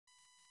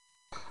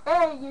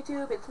Hey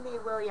YouTube, it's me,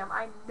 William.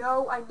 I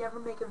know I never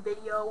make a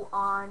video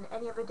on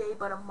any other day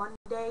but a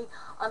Monday,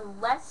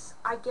 unless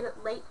I get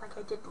it late like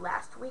I did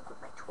last week with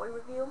my toy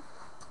review.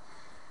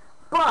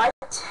 But,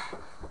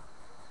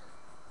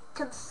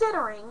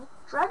 considering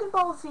Dragon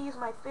Ball Z is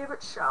my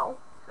favorite show,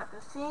 and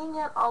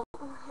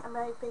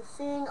I've been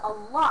seeing a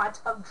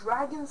lot of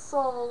Dragon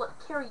Soul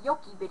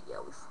karaoke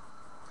videos,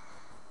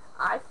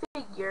 I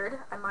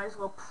figured I might as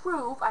well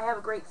prove I have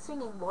a great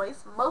singing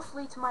voice,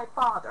 mostly to my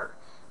father,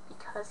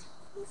 because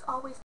he's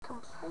always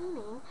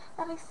complaining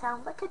that I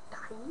sound like a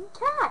dying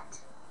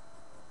cat.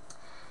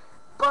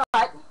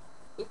 But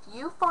if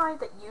you find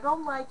that you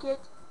don't like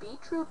it, be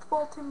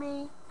truthful to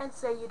me and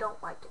say you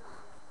don't like it.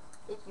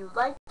 If you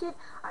like it,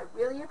 I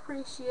really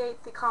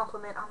appreciate the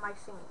compliment on my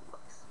singing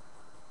voice.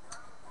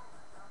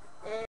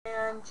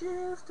 And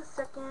just a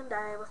second,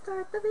 I will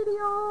start the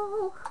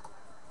video.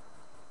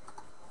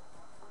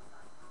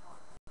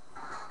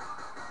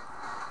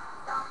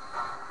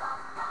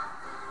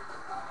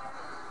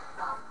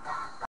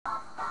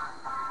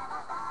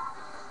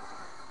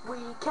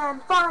 We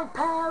can find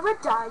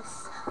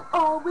paradise.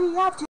 All we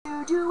have to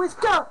do is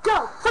go,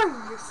 go, free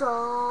your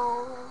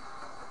soul.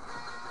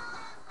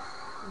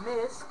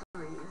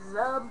 Mysteries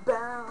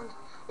abound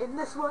in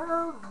this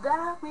world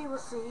that we will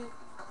see.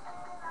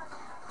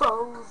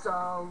 Foes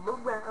all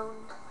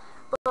around,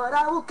 but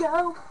I will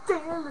go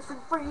fearless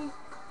and free.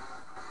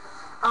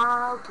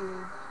 I'll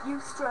give you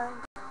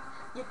strength,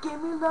 you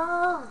give me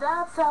love,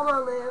 that's how I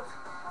live.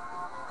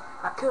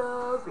 My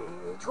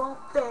courage won't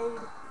fade.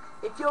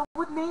 If you're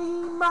with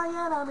me, my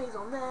enemies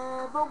will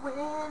never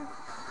win.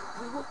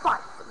 We will fight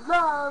for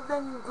love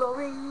and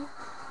glory.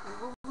 We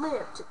will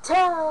live to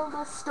tell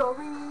the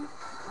story.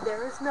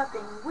 There is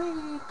nothing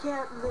we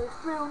can't live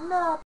through.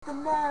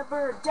 Nothing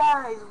ever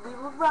dies. We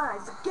will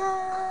rise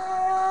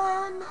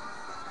again.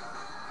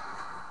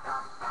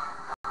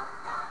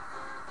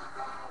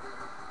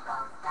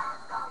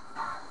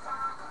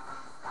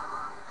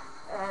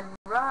 And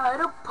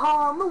ride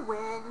upon the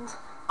wind.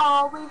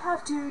 All we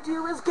have to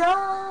do is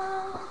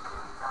go.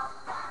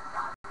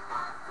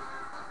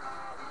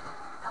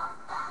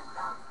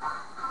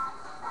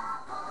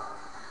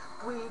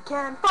 We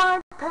can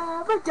find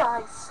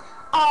paradise.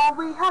 All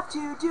we have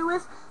to do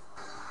is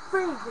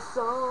free your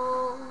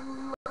soul.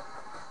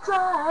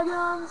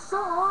 Dragon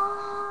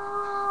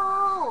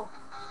Soul.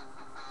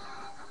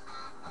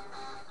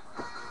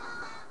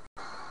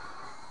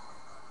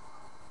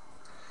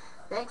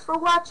 Thanks for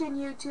watching,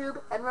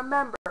 YouTube, and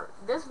remember,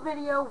 this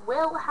video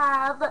will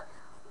have,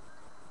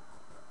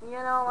 you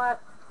know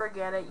what,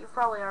 forget it, you've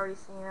probably already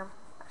seen him.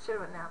 I should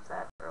have announced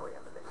that earlier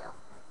in the video.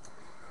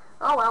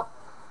 Oh well.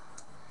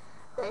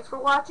 Thanks for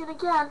watching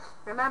again.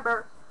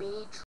 Remember,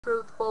 be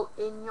truthful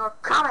in your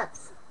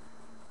comments.